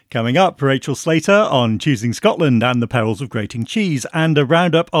Coming up, Rachel Slater on choosing Scotland and the perils of grating cheese, and a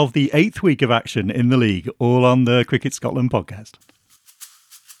roundup of the 8th week of action in the league, all on the Cricket Scotland podcast.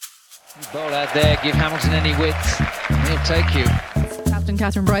 Ball out there, give Hamilton any width, he'll take you. Captain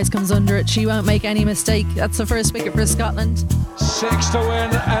Catherine Bryce comes under it. She won't make any mistake. That's the first wicket for Scotland. 6 to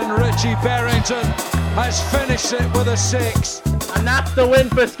win, and Richie Berrington has finished it with a 6. And that's the win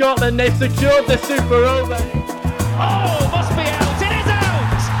for Scotland. They've secured the Super Over. Oh, must be out. It is out.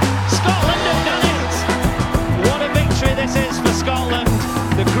 Scotland have done it. What a victory this is for Scotland.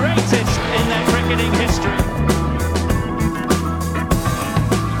 The greatest in their cricketing history.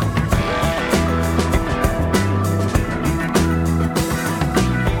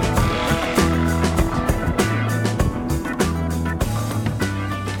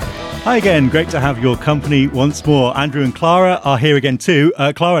 Hi again, great to have your company once more. Andrew and Clara are here again too.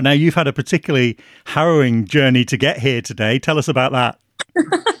 Clara, now you've had a particularly harrowing journey to get here today. Tell us about that.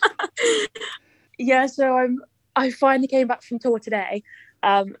 Yeah, so I finally came back from tour today,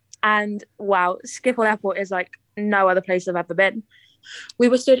 and wow, Schiphol Airport is like no other place I've ever been. We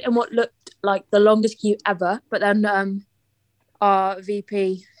were stood in what looked like the longest queue ever, but then our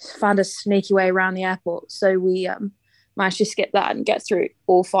VP found a sneaky way around the airport, so we managed to skip that and get through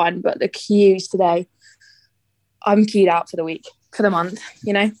all fine. But the queues today, I'm queued out for the week, for the month,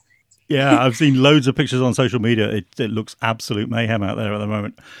 you know? Yeah, I've seen loads of pictures on social media. It looks absolute mayhem out there at the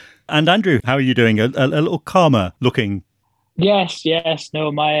moment. And Andrew, how are you doing? A little calmer looking. Yes.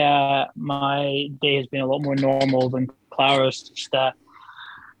 No, my day has been a lot more normal than Clara's.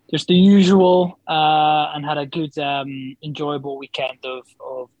 Just the usual, and had a good, enjoyable weekend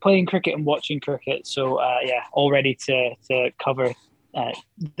of playing cricket and watching cricket. So, all ready to cover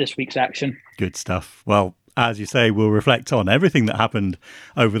this week's action. Good stuff. Well, as you say, we'll reflect on everything that happened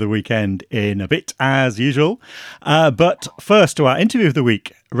over the weekend in a bit, as usual. But first, to our interview of the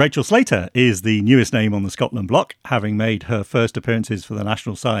week. Rachel Slater is the newest name on the Scotland block, having made her first appearances for the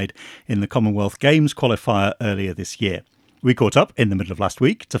national side in the Commonwealth Games qualifier earlier this year. We caught up in the middle of last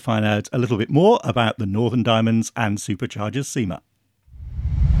week to find out a little bit more about the Northern Diamonds and Superchargers SEMA.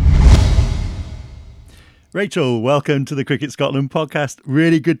 Rachel, welcome to the Cricket Scotland podcast.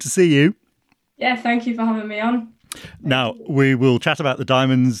 Really good to see you. Yeah, thank you for having me on. Now, we will chat about the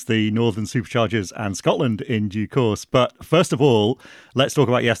Diamonds, the Northern Superchargers and Scotland in due course. But first of all, let's talk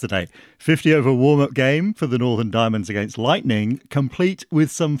about yesterday. 50-over warm-up game for the Northern Diamonds against Lightning, complete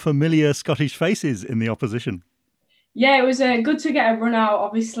with some familiar Scottish faces in the opposition. Yeah, it was good to get a run out.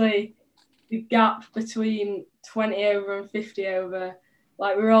 Obviously, the gap between 20 over and 50 over,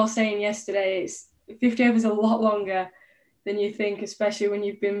 like we were all saying yesterday, 50 over is a lot longer than you think, especially when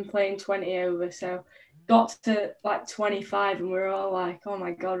you've been playing 20 over. So got to like 25 and we were all like, oh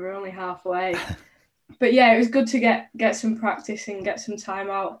my God, we're only halfway. But yeah, it was good to get some practice and get some time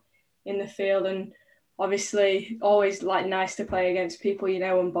out in the field. And obviously always like nice to play against people you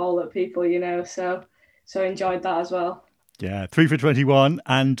know and bowl at people you know. So enjoyed that as well. Yeah, 3 for 21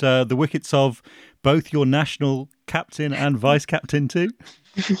 and the wickets of both your national captain and vice captain too.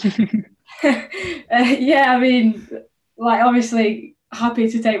 Yeah, I mean, like obviously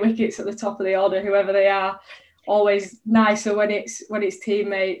happy to take wickets at the top of the order, whoever they are. Always nicer when it's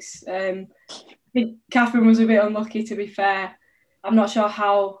teammates. I think Catherine was a bit unlucky, to be fair. I'm not sure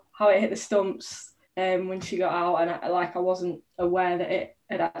how it hit the stumps when she got out, and I wasn't aware that it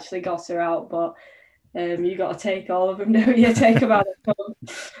had actually got her out, but you got to take all of them, don't you? Take them out of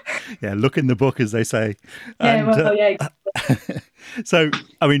them. Yeah, look in the book, as they say. Yeah, yeah. Exactly. So,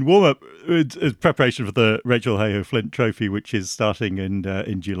 I mean, warm-up is preparation for the Rachel Hayhoe-Flint Trophy, which is starting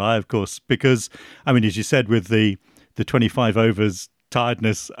in July, of course, because, I mean, as you said, with the 25 overs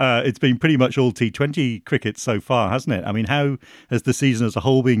tiredness, it's been pretty much all T20 cricket so far, hasn't it? I mean, how has the season as a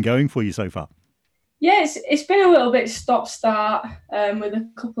whole been going for you so far? Yeah, it's been a little bit stop-start with a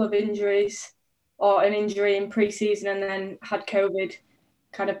couple of injuries, or an injury in pre-season and then had COVID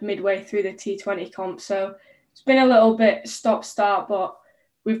kind of midway through the T20 comp. So it's been a little bit stop-start, but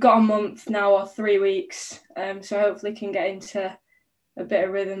we've got a month now or 3 weeks. So hopefully can get into a bit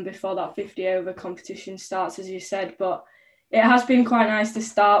of rhythm before that 50-over competition starts, as you said. But it has been quite nice to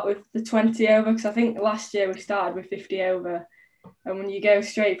start with the 20 over, because I think last year we started with 50 over. And when you go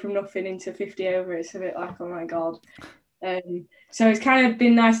straight from nothing into 50 over, it's a bit like, oh my God. So it's kind of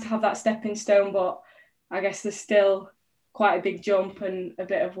been nice to have that stepping stone, but I guess there's still quite a big jump and a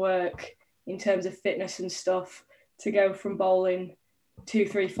bit of work in terms of fitness and stuff to go from bowling 2,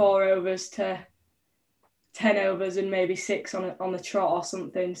 3, 4 overs to 10 overs and maybe 6 on the trot or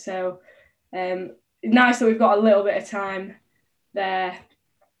something. So nice that we've got a little bit of time there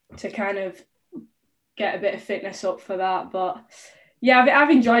to kind of get a bit of fitness up for that. But yeah, I've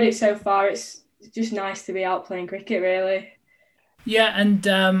enjoyed it so far. It's just nice to be out playing cricket, really. Yeah, and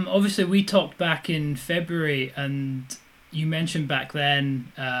obviously we talked back in February, and you mentioned back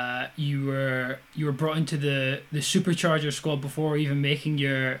then you were brought into the Supercharger squad before even making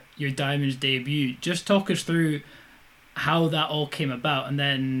your Diamonds debut. Just talk us through how that all came about, and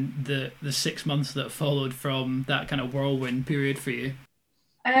then the 6 months that followed from that kind of whirlwind period for you.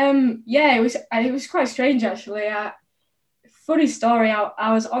 Yeah, it was quite strange actually. Funny story.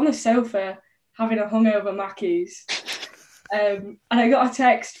 I was on the sofa having a hungover Mackey's. And I got a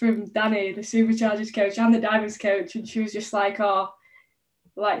text from Danny, the Superchargers coach and the Diamonds coach, and she was just like, "Oh,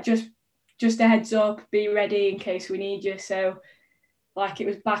 like just a heads up, be ready in case we need you." So, like, it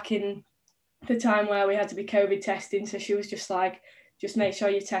was back in the time where we had to be COVID testing, so she was just like, "Just make sure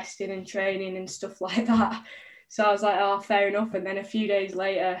you're testing and training and stuff like that." So I was like, "Oh, fair enough." And then a few days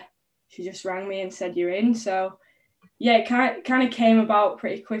later, she just rang me and said, "You're in." So, yeah, it kind of came about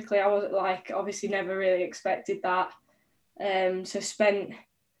pretty quickly. I was like, obviously, never really expected that. So spent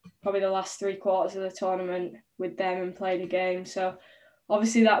probably the last 3 quarters of the tournament with them and played a game. So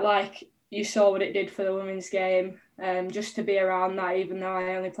obviously that, like, you saw what it did for the women's game. Just to be around that, even though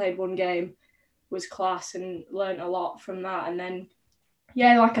I only played 1 game, was class and learnt a lot from that. And then,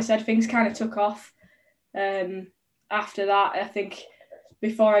 yeah, like I said, things kind of took off. After that, I think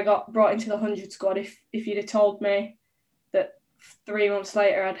before I got brought into the 100 squad, if you'd have told me that 3 months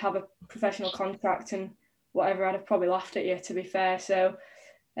later I'd have a professional contract and whatever, I'd have probably laughed at you, to be fair. So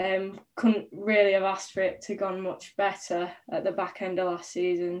couldn't really have asked for it to gone much better at the back end of last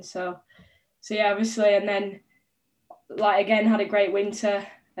season. So yeah, obviously, and then, like, again, had a great winter,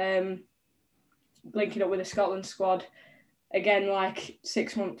 linking up with the Scotland squad. Again, like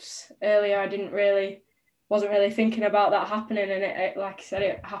 6 months earlier, I wasn't really thinking about that happening, and it, like I said,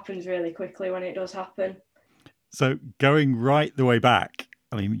 it happens really quickly when it does happen. So going right the way back,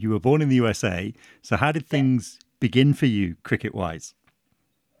 I mean, you were born in the USA. So how did things begin for you, cricket-wise?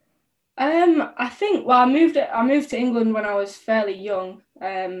 I think, well, I moved to England when I was fairly young,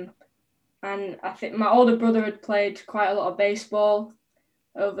 and I think my older brother had played quite a lot of baseball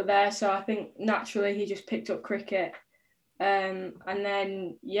over there, so I think naturally he just picked up cricket, and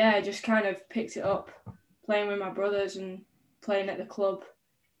then, yeah, just kind of picked it up playing with my brothers and playing at the club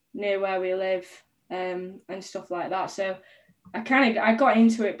near where we live, and stuff like that. So I got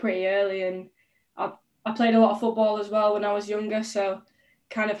into it pretty early, and I played a lot of football as well when I was younger, so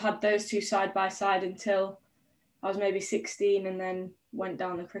kind of had those two side by side until I was maybe 16, and then went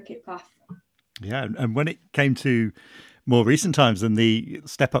down the cricket path. Yeah, and when it came to more recent times and the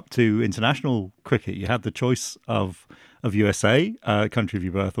step up to international cricket, you had the choice of USA, country of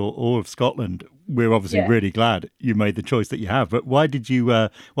your birth, or of Scotland. We're obviously really glad you made the choice that you have. But why did you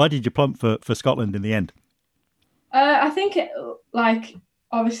plump for Scotland in the end? I think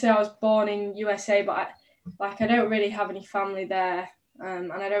obviously I was born in USA, but I don't really have any family there,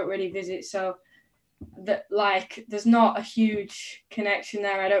 and I don't really visit, so there's not a huge connection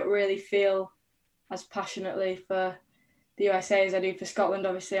there. I don't really feel as passionately for the USA as I do for Scotland.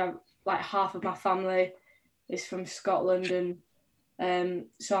 Obviously, half of my family is from Scotland, and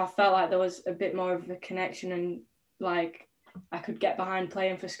so I felt like there was a bit more of a connection, and like I could get behind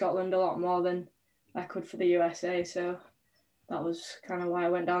playing for Scotland a lot more than I could for the USA. So that was kind of why I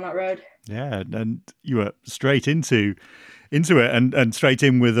went down that road. Yeah, and you were straight into it, and straight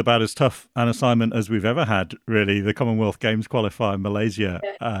in with about as tough an assignment as we've ever had, really. The Commonwealth Games qualifier in Malaysia,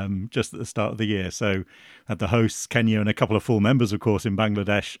 just at the start of the year. So had the hosts, Kenya, and a couple of full members, of course, in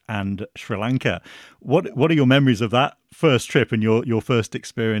Bangladesh and Sri Lanka. What are your memories of that first trip and your first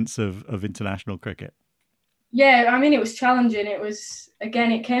experience of international cricket? Yeah, I mean, it was challenging.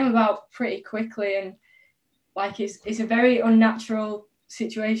 It came about pretty quickly, and it's a very unnatural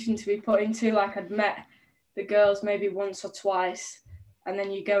situation to be put into. Like, I'd met the girls maybe once or twice, and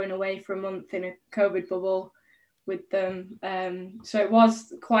then you're going away for a month in a COVID bubble with them. So it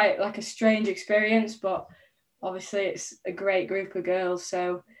was quite like a strange experience, but obviously it's a great group of girls.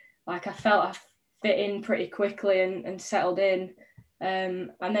 So like I felt I fit in pretty quickly and settled in.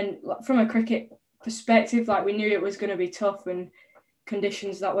 And then from a cricket perspective, like we knew it was going to be tough and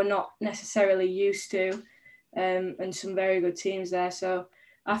conditions that we're not necessarily used to, and some very good teams there. So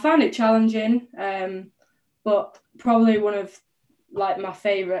I found it challenging, but probably one of like my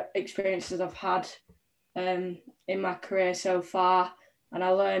favourite experiences I've had in my career so far, and I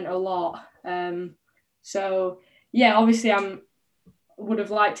learned a lot. So yeah, obviously would have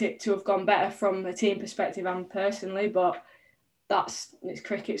liked it to have gone better from a team perspective and personally, but it's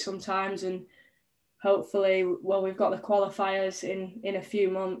cricket sometimes, and hopefully, well, we've got the qualifiers in a few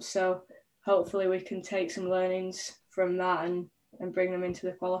months, so hopefully we can take some learnings from that and and bring them into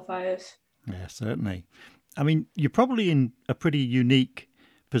the qualifiers. Yeah, certainly. I mean, you're probably in a pretty unique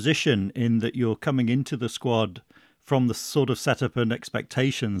position in that you're coming into the squad from the sort of setup and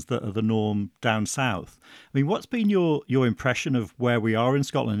expectations that are the norm down south. I mean, what's been your impression of where we are in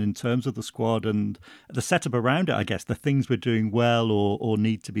Scotland in terms of the squad and the setup around it, I guess, the things we're doing well or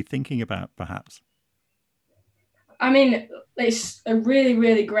need to be thinking about, perhaps? I mean, it's a really,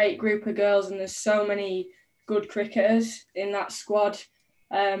 really great group of girls, and there's so many good cricketers in that squad.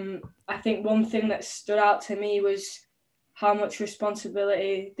 I think one thing that stood out to me was how much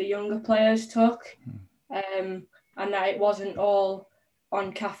responsibility the younger players took, and that it wasn't all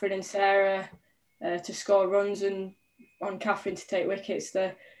on Catherine and Sarah to score runs and on Catherine to take wickets.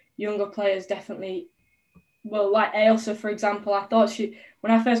 The younger players definitely, well, like Ailsa, for example,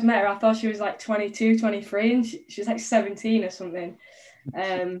 when I first met her, I thought she was like 22, 23, and she was like 17 or something.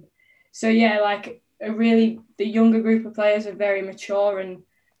 So yeah, like the younger group of players are very mature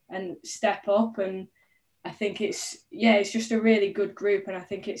and step up, and I think it's just a really good group, and I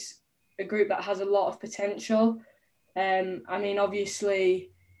think it's a group that has a lot of potential. I mean,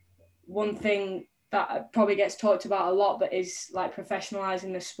 obviously, one thing that probably gets talked about a lot, but is like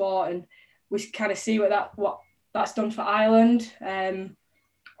professionalising the sport, and we kind of see what that's done for Ireland.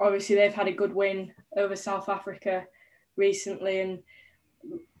 Obviously, they've had a good win over South Africa recently, and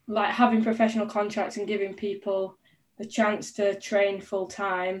like having professional contracts and giving people the chance to train full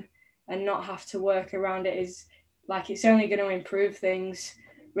time and not have to work around it is like, it's only going to improve things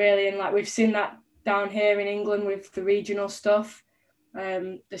really. And like we've seen that down here in England with the regional stuff.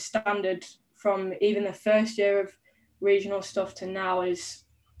 The standard from even the first year of regional stuff to now is,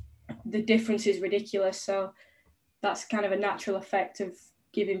 the difference is ridiculous. So that's kind of a natural effect of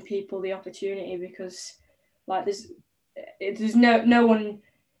giving people the opportunity, because like there's no one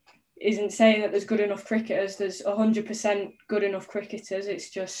isn't saying that there's good enough cricketers. There's 100% good enough cricketers. It's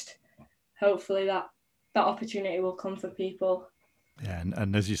just hopefully that opportunity will come for people. Yeah,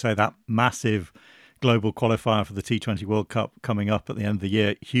 and as you say, that massive global qualifier for the T20 World Cup coming up at the end of the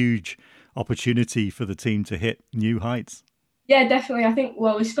year, huge opportunity for the team to hit new heights. Yeah, definitely. I think,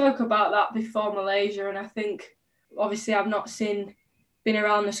 well, we spoke about that before Malaysia, and I think obviously I've not been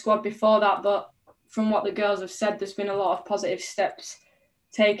around the squad before that, but from what the girls have said, there's been a lot of positive steps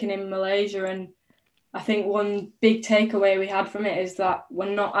taken in Malaysia, and I think one big takeaway we had from it is that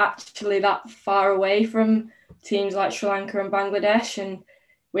we're not actually that far away from teams like Sri Lanka and Bangladesh, and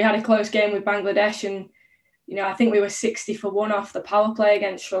we had a close game with Bangladesh, and I think we were 60 for 1 off the power play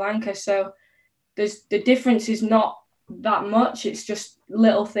against Sri Lanka. So the difference is not that much. It's just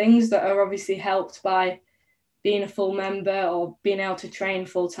little things that are obviously helped by being a full member or being able to train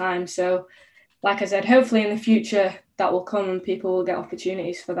full time. So like I said, hopefully in the future that will come and people will get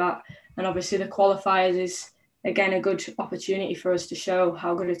opportunities for that. And obviously the qualifiers is, again, a good opportunity for us to show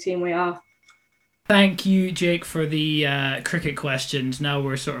how good a team we are. Thank you, Jake, for the cricket questions. Now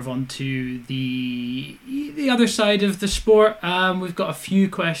we're sort of on to the other side of the sport. We've got a few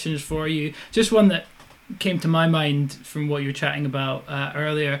questions for you. Just one that came to my mind from what you were chatting about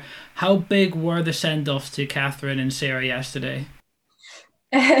earlier. How big were the send-offs to Catherine and Sarah yesterday?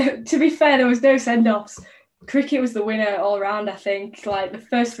 To be fair, there was no send-offs. Cricket was the winner all round, I think. Like, the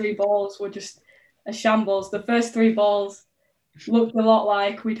first 3 balls were just a shambles. The first 3 balls looked a lot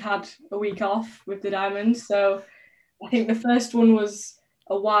like we'd had a week off with the Diamonds. So I think the first one was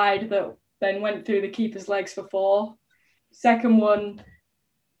a wide that then went through the keeper's legs for 4. Second one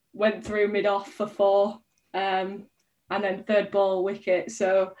went through mid-off for 4. And then third ball wicket.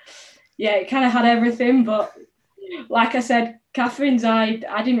 So, yeah, it kind of had everything. But like I said, Catherine's I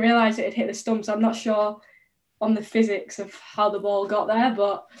didn't realise it had hit the stumps. I'm not sure on the physics of how the ball got there,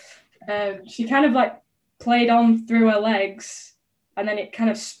 but she kind of like played on through her legs, and then it kind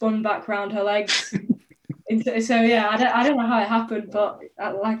of spun back round her legs. So yeah, I don't know how it happened, but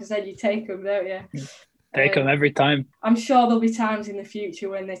like I said, you take them, don't you? Take them every time. I'm sure there'll be times in the future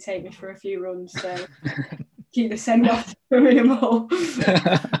when they take me for a few runs, so keep the send-off to a minimal.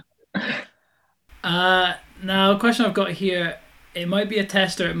 Now, a question I've got here, it might be a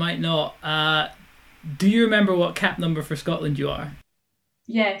test or it might not. Do you remember what cap number for Scotland you are?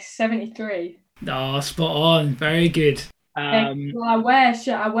 Yes, 73. Oh, spot on. Very good. Well, I wear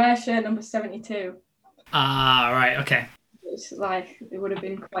shirt number 72. Ah, right, okay. It's like, it would have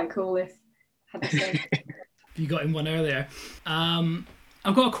been quite cool if I had the same. If you got in one earlier.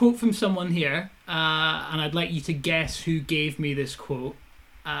 I've got a quote from someone here, and I'd like you to guess who gave me this quote.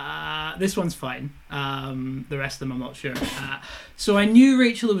 This one's fine. The rest of them I'm not sure. So I knew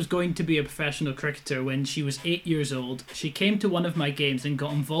Rachel was going to be a professional cricketer when she was 8 years old. She came to one of my games and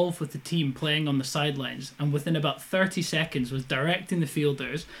got involved with the team playing on the sidelines, and within about 30 seconds was directing the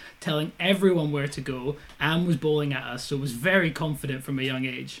fielders, telling everyone where to go, and was bowling at us, so was very confident from a young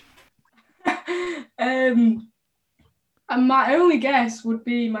age. And my only guess would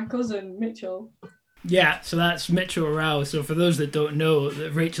be my cousin, Mitchell. Yeah, so that's Mitchell Rao. So for those that don't know,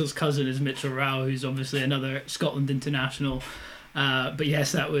 that Rachel's cousin is Mitchell Rao, who's obviously another Scotland international. But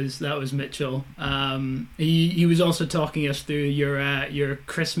yes, that was Mitchell. He was also talking us through your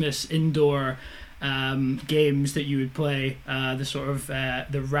Christmas indoor games that you would play, the sort of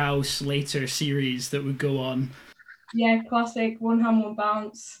the Rao Slater series that would go on. Yeah, classic, one hand, one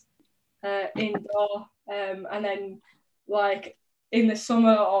bounce, indoor, and then like in the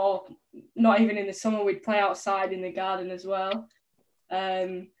summer, or not even in the summer, we'd play outside in the garden as well.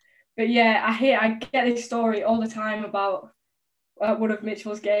 But yeah, I get this story all the time about one of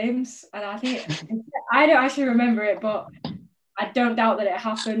Mitchell's games, and I think I don't actually remember it, but I don't doubt that it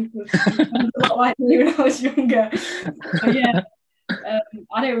happened. It was a lot like me when I was younger. But yeah,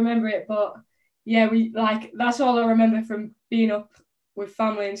 I don't remember it, but yeah, that's all I remember from being up with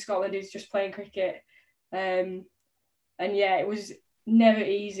family in Scotland, is just playing cricket. And yeah, it was never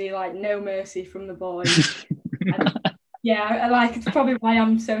easy, like no mercy from the boys. And yeah, it's probably why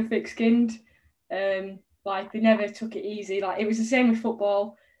I'm so thick-skinned. They never took it easy. Like it was the same with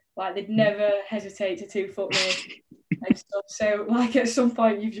football. Like they'd never hesitate to 2-foot me and stuff. So like at some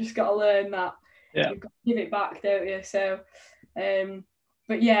point you've just got to learn that. You've got to give it back, don't you? So,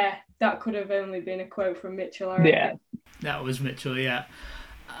 but yeah, that could have only been a quote from Mitchell. I reckon. Yeah, that was Mitchell. Yeah.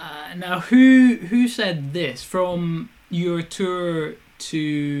 Now, who said this from your tour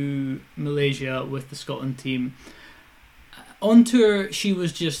to Malaysia with the Scotland team? On tour, she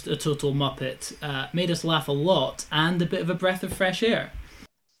was just a total muppet. Made us laugh a lot and a bit of a breath of fresh air.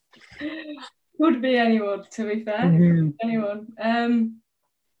 Could be anyone, to be fair. Mm-hmm. Anyone.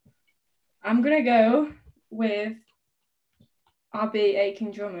 I'm gonna go with Abby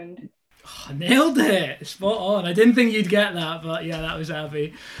Aiken-Drummond. Oh, nailed it! Spot on. I didn't think you'd get that, but yeah, that was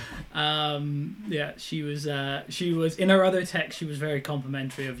Abby. Yeah, she was in her other text. She was very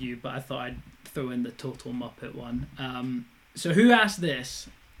complimentary of you, but I thought I'd throw in the total muppet one. So who asked this?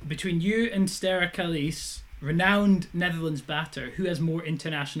 Between you and Stera Kalis, renowned Netherlands batter, who has more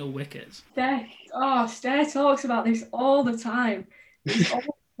international wickets? Stera talks about this all the time. He always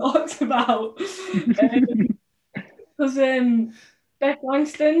talks about because Beth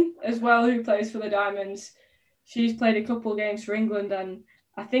Langston as well, who plays for the Diamonds, she's played a couple games for England, and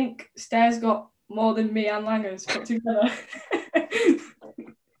I think Stera's got more than me and Langers put together.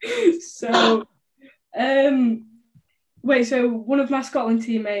 So, wait, so one of my Scotland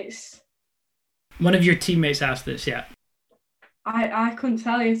teammates... One of your teammates asked this, yeah. I couldn't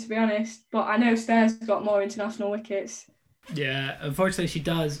tell you, to be honest, but I know Stera's got more international wickets. Yeah, unfortunately she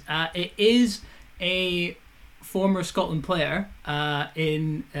does. It is a former Scotland player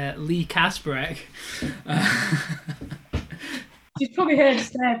in Lee Kasparek. She's probably heard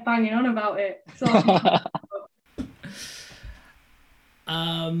Stera banging on about it.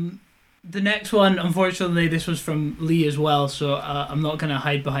 The next one, unfortunately, this was from Lee as well, so I'm not going to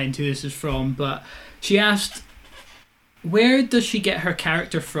hide behind who this is from, but she asked, where does she get her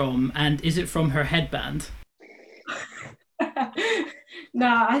character from, and is it from her headband?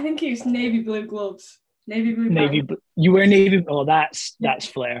 Nah, I think it's navy blue gloves. Navy blue. You wear navy. Oh, that's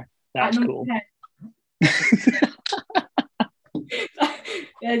flair. That's cool.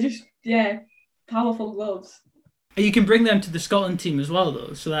 Yeah, powerful gloves. You can bring them to the Scotland team as well,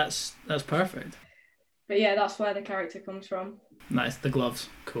 though, so that's perfect. But yeah, that's where the character comes from. Nice, the gloves,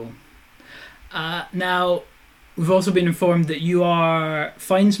 cool. Now, we've also been informed that you are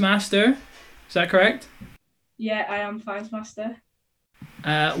fines master. Is that correct? Yeah, I am fines master.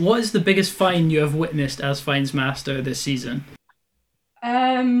 What is the biggest fine you have witnessed as fines master this season?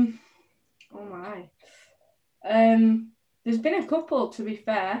 Oh my. There's been a couple, to be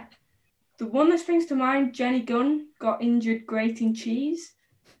fair. The one that springs to mind, Jenny Gunn got injured grating cheese.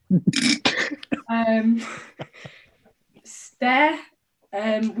 We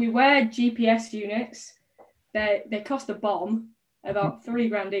wear GPS units. They cost a bomb, about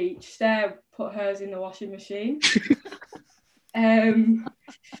 $3,000 each. Stare put hers in the washing machine. They're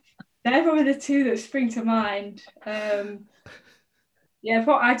probably the two that spring to mind. Yeah,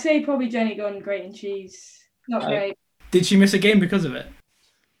 I'd say probably Jenny Gunn grating cheese. Not great. Did she miss a game because of it?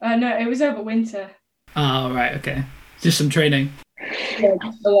 No, it was over winter. Oh, right, okay. Just some training. Yeah,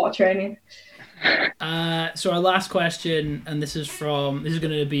 just a lot of training. So our last question, and this is going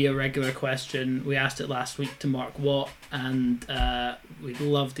to be a regular question. We asked it last week to Mark Watt, and we'd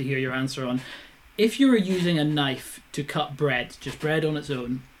love to hear your answer on. If you were using a knife to cut bread, just bread on its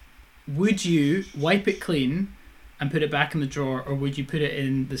own, would you wipe it clean and put it back in the drawer, or would you put it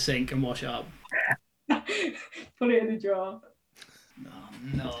in the sink and wash it up? Put it in the drawer.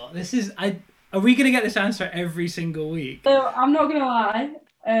 No. This is... Are we going to get this answer every single week? So I'm not going to lie.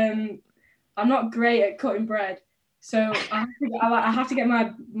 I'm not great at cutting bread. So I have to get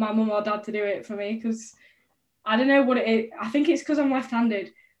my mum or dad to do it for me, because I don't know what it is. I think it's because I'm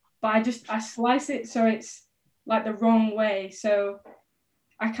left-handed. But I slice it so it's like the wrong way. So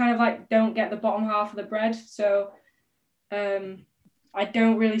I kind of like don't get the bottom half of the bread. So I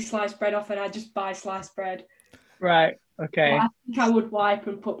don't really slice bread often. I just buy sliced bread. Right. Okay. But I think I would wipe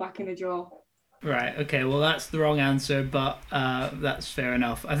and put back in the drawer. Right, okay, well that's the wrong answer, but that's fair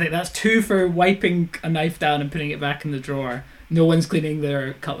enough. I think that's 2 for wiping a knife down and putting it back in the drawer. No one's cleaning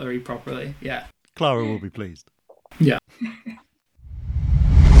their cutlery properly, yeah. Clara will be pleased. Yeah.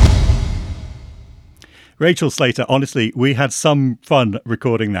 Rachel Slater, honestly, we had some fun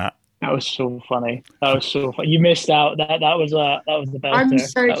recording that. That was so funny. You missed out. That was the belter. I'm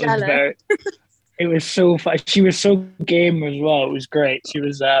so jealous. It was so fun. She was so game as well. It was great. She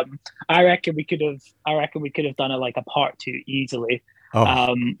was. I reckon we could have done it like a part 2 easily.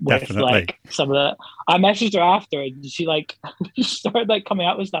 With definitely. Like some of the. I messaged her after, and she started like coming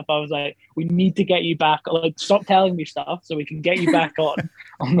out with stuff. I was like, we need to get you back. Like, stop telling me stuff so we can get you back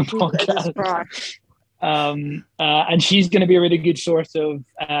on the podcast. And she's going to be a really good source of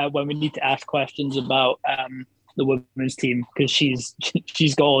when we need to ask questions about the women's team, because she's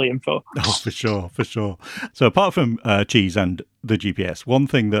got all the info. Oh, for sure. So apart from cheese and the GPS, one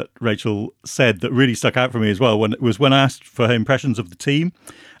thing that Rachel said that really stuck out for me as well when I asked for her impressions of the team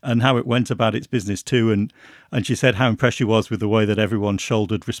and how it went about its business too, and she said how impressed she was with the way that everyone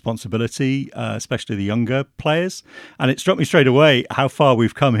shouldered responsibility, especially the younger players. And it struck me straight away how far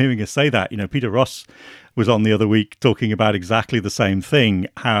we've come hearing her say that. You know, Peter Ross was on the other week talking about exactly the same thing,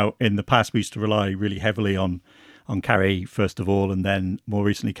 how in the past we used to rely really heavily on Carrie first of all, and then more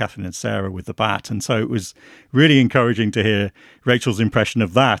recently Catherine and Sarah with the bat. And so it was really encouraging to hear Rachel's impression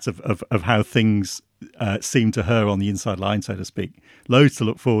of that, of how things seemed to her on the inside line, so to speak. Loads to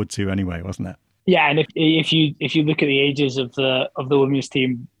look forward to anyway, wasn't it? Yeah, and if you look at the ages of the women's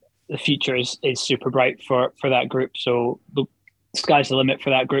team, the future is super bright for that group. So the sky's the limit for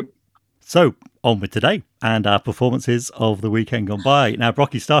that group. So on with today and our performances of the weekend gone by. Now,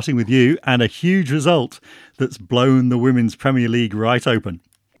 Brocky, starting with you, and a huge result that's blown the Women's Premier League right open.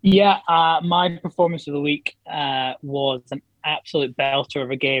 Yeah, my performance of the week was an absolute belter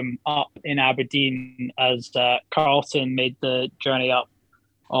of a game up in Aberdeen as Carlton made the journey up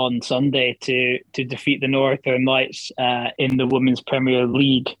on Sunday to defeat the Northern Lights in the Women's Premier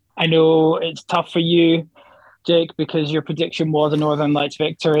League. I know it's tough for you, Jake, because your prediction was a Northern Lights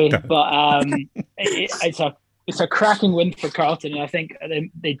victory, but it's a cracking win for Carlton, and I think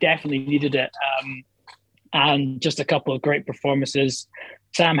they definitely needed it. And just a couple of great performances.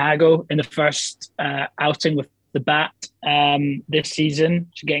 Sam Haggo in the first outing with the bat this season,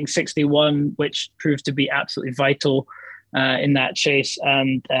 she's getting 61, which proves to be absolutely vital in that chase.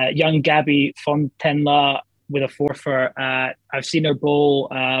 And young Gabby Fontenla with a fourfer. I've seen her bowl,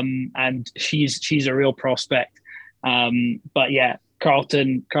 and she's a real prospect. But yeah,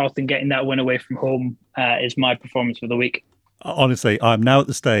 Carlton getting that win away from home is my performance for the week. Honestly, I'm now at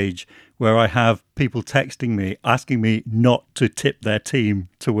the stage where I have people texting me, asking me not to tip their team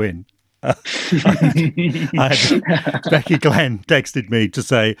to win. Becky Glenn texted me to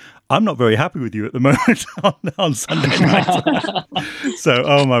say, I'm not very happy with you at the moment on Sunday night. So,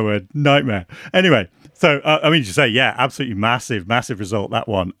 oh my word, nightmare. Anyway, so, to say, yeah, absolutely massive result, that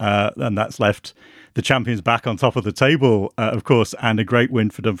one. And that's left the champions back on top of the table, of course, and a great win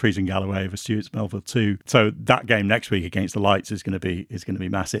for Dumfries and Galloway over Stewart's Melville too. So that game next week against the Lights is going to be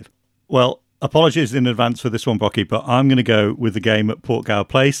massive. Well, apologies in advance for this one, Brocky, but I'm going to go with the game at Portgall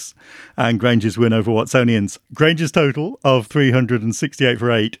Place and Granger's win over Watsonians. Granger's total of 368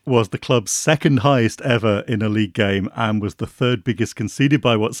 for 8 was the club's second highest ever in a league game and was the third biggest conceded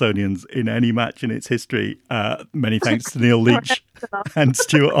by Watsonians in any match in its history. Many thanks to Neil Leach and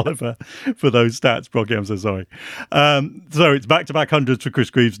Stuart Oliver for those stats, Brocky. I'm so sorry. So it's back-to-back hundreds for Chris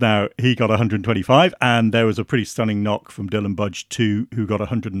Greaves now. He got 125, and there was a pretty stunning knock from Dylan Budge too, who got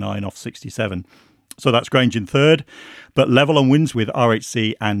 109 off 67. So that's Grange in third, but level on wins with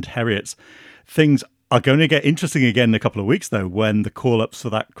RHC and Heriots. Things are going to get interesting again in a couple of weeks, though, when the call-ups for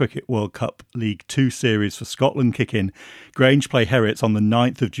that Cricket World Cup League 2 series for Scotland kick in. Grange play Herits on the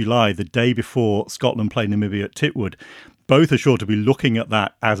 9th of July, the day before Scotland play Namibia at Titwood. Both are sure to be looking at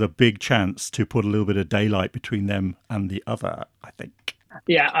that as a big chance to put a little bit of daylight between them and the other, I think.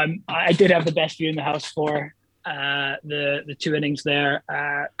 Yeah, I did have the best view in the house for the two innings there.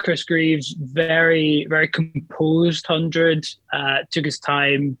 Chris Greaves, very, very composed 100, took his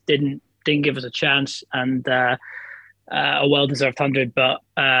time, didn't give us a chance, and a well-deserved 100. But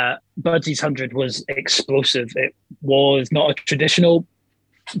Budgie's 100 was explosive. It was not a traditional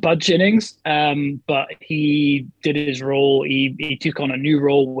Budge innings, but he did his role. He took on a new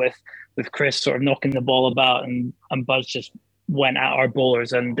role with Chris sort of knocking the ball about, and Budge just went at our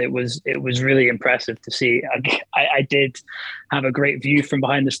bowlers, and it was really impressive to see. I did have a great view from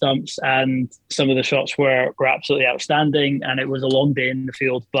behind the stumps, and some of the shots were absolutely outstanding, and it was a long day in the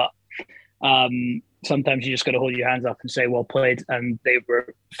field, but sometimes you just got to hold your hands up and say well played, and they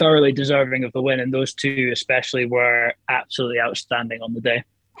were thoroughly deserving of the win, and those two especially were absolutely outstanding on the day.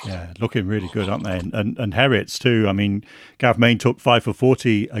 Yeah, looking really good, aren't they? And Herits too. I mean, Gav Main took 5 for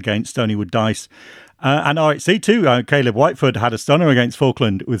 40 against Stonywood Dice. And RHC too. Caleb Whiteford had a stunner against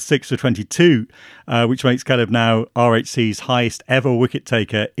Falkland with 6 for 22, which makes Caleb now RHC's highest ever wicket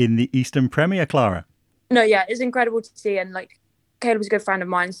taker in the Eastern Premier, Clara. No, yeah, it's incredible to see. And like, Caleb's a good friend of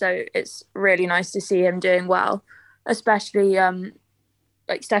mine, so it's really nice to see him doing well, especially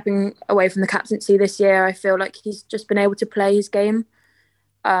like stepping away from the captaincy this year. I feel like he's just been able to play his game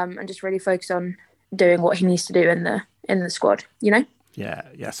and just really focus on doing what he needs to do in the squad, you know?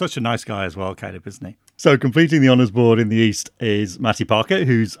 Yeah, such a nice guy as well, Caleb, isn't he? So completing the honours board in the East is Matty Parker,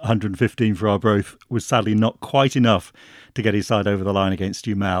 whose 115 for Arbroath was sadly not quite enough to get his side over the line against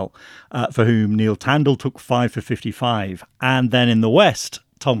Umel, for whom Neil Tandle took 5 for 55. And then in the West,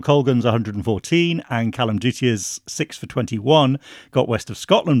 Tom Colgan's 114 and Callum Dutier's 6 for 21 got West of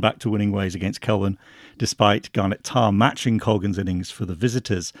Scotland back to winning ways against Kelvin, despite Garnet Tarr matching Colgan's innings for the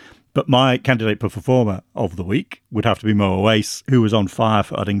visitors. But my candidate for performer of the week would have to be Mo Oase, who was on fire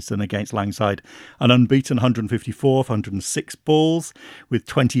for Uddingston against Langside. An unbeaten 154 for 106 balls with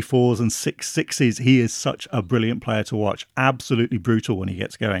 24s and 6 sixes. He is such a brilliant player to watch. Absolutely brutal when he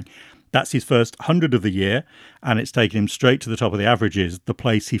gets going. That's his first 100 of the year, and it's taken him straight to the top of the averages, the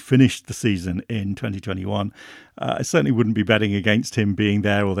place he finished the season in 2021. I certainly wouldn't be betting against him being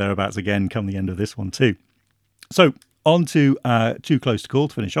there or thereabouts again come the end of this one too. So on to Too Close to Call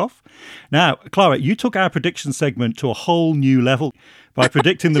to finish off. Now, Clara, you took our prediction segment to a whole new level by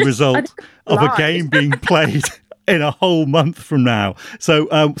predicting the result of a game being played in a whole month from now. So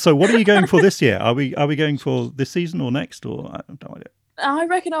what are you going for this year? Are we going for this season or next? Or I have no idea. I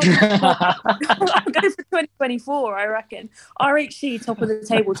reckon I'll go for 2024, I reckon. RHC, top of the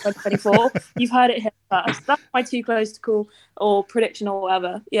table 2024. You've heard it here first. That's my Too Close to Call or prediction or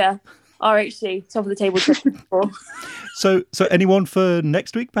whatever. Yeah. RHC, top of the table 2024. So anyone for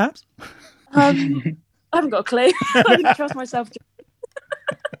next week, perhaps? I haven't got a clue. I didn't trust myself.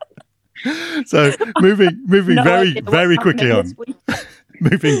 So moving no very quickly on.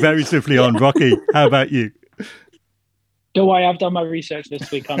 Moving very swiftly on. Rocky, how about you? Don't worry, I've done my research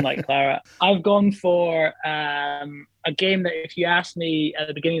this week, unlike Clara. I've gone for a game that if you asked me at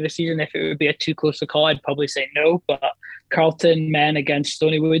the beginning of the season if it would be a too close to call, I'd probably say no, but Carlton men against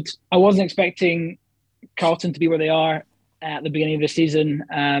Stonywood. I wasn't expecting Carlton to be where they are at the beginning of the season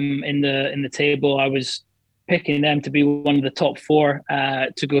in the table. I was picking them to be one of the top 4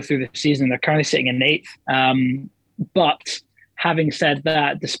 to go through the season. They're currently sitting in 8th. But having said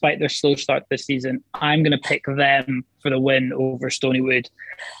that, despite their slow start this season, I'm going to pick them for the win over Stonywood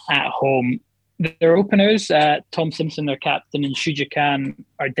at home. Their openers, Tom Simpson, their captain, and Shuja Khan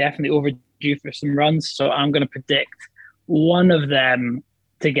are definitely overdue for some runs. So I'm going to predict one of them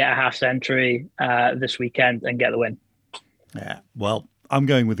to get a half century this weekend and get the win. Yeah, well, I'm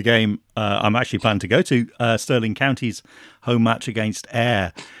going with the game I'm actually planning to go to, Stirling County's home match against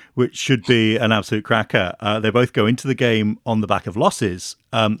Ayr, which should be an absolute cracker. They both go into the game on the back of losses.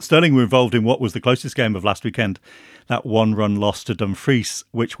 Stirling were involved in what was the closest game of last weekend, that 1-run loss to Dumfries,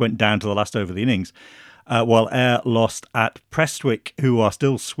 which went down to the last over of the innings, while Ayr lost at Prestwick, who are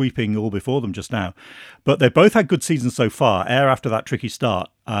still sweeping all before them just now. But they've both had good seasons so far. Ayr after that tricky start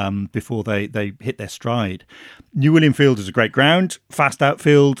before they hit their stride. New William Field is a great ground, fast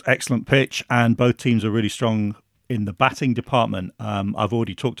outfield, excellent pitch, and both teams are really strong in the batting department. I've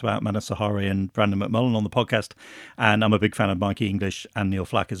already talked about Manus Sahari and Brandon McMullen on the podcast, and I'm a big fan of Mikey English and Neil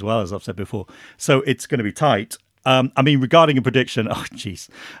Flack as well, as I've said before. So it's going to be tight. Regarding a prediction,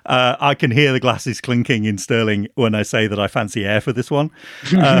 I can hear the glasses clinking in Sterling when I say that I fancy Air for this one.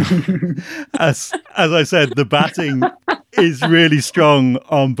 As I said, the batting is really strong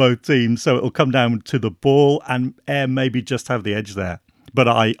on both teams, so it'll come down to the ball, and Air maybe just have the edge there. But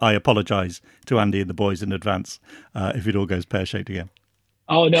I apologise to Andy and the boys in advance if it all goes pear-shaped again.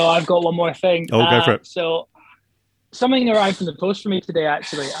 Oh, no, I've got one more thing. Oh, go for it. So something arrived in the post for me today,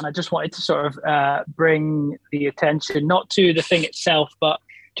 actually, and I just wanted to sort of bring the attention, not to the thing itself, but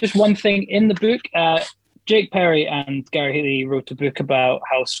just one thing in the book. Jake Perry and Gary Healy wrote a book about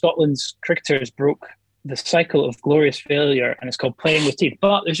how Scotland's cricketers broke the cycle of glorious failure, and it's called Playing with Teeth.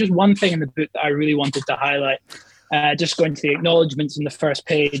 But there's just one thing in the book that I really wanted to highlight. Just going to the acknowledgements on the first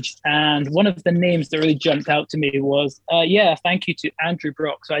page, and one of the names that really jumped out to me was, thank you to Andrew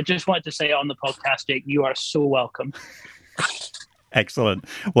Brock. So I just wanted to say on the podcast, Jake, you are so welcome. Excellent.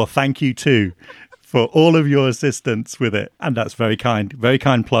 Well, thank you too for all of your assistance with it, and that's very kind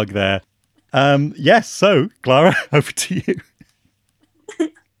plug there. Yes, so Clara, over to you.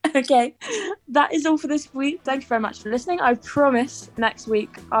 Okay, that is all for this week. Thank you very much for listening. I promise next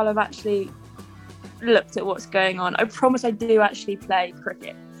week I'll have actually looked at what's going on. I promise I do actually play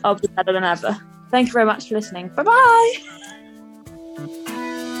cricket. I'll be better than ever. Thank you very much for listening. Bye-bye.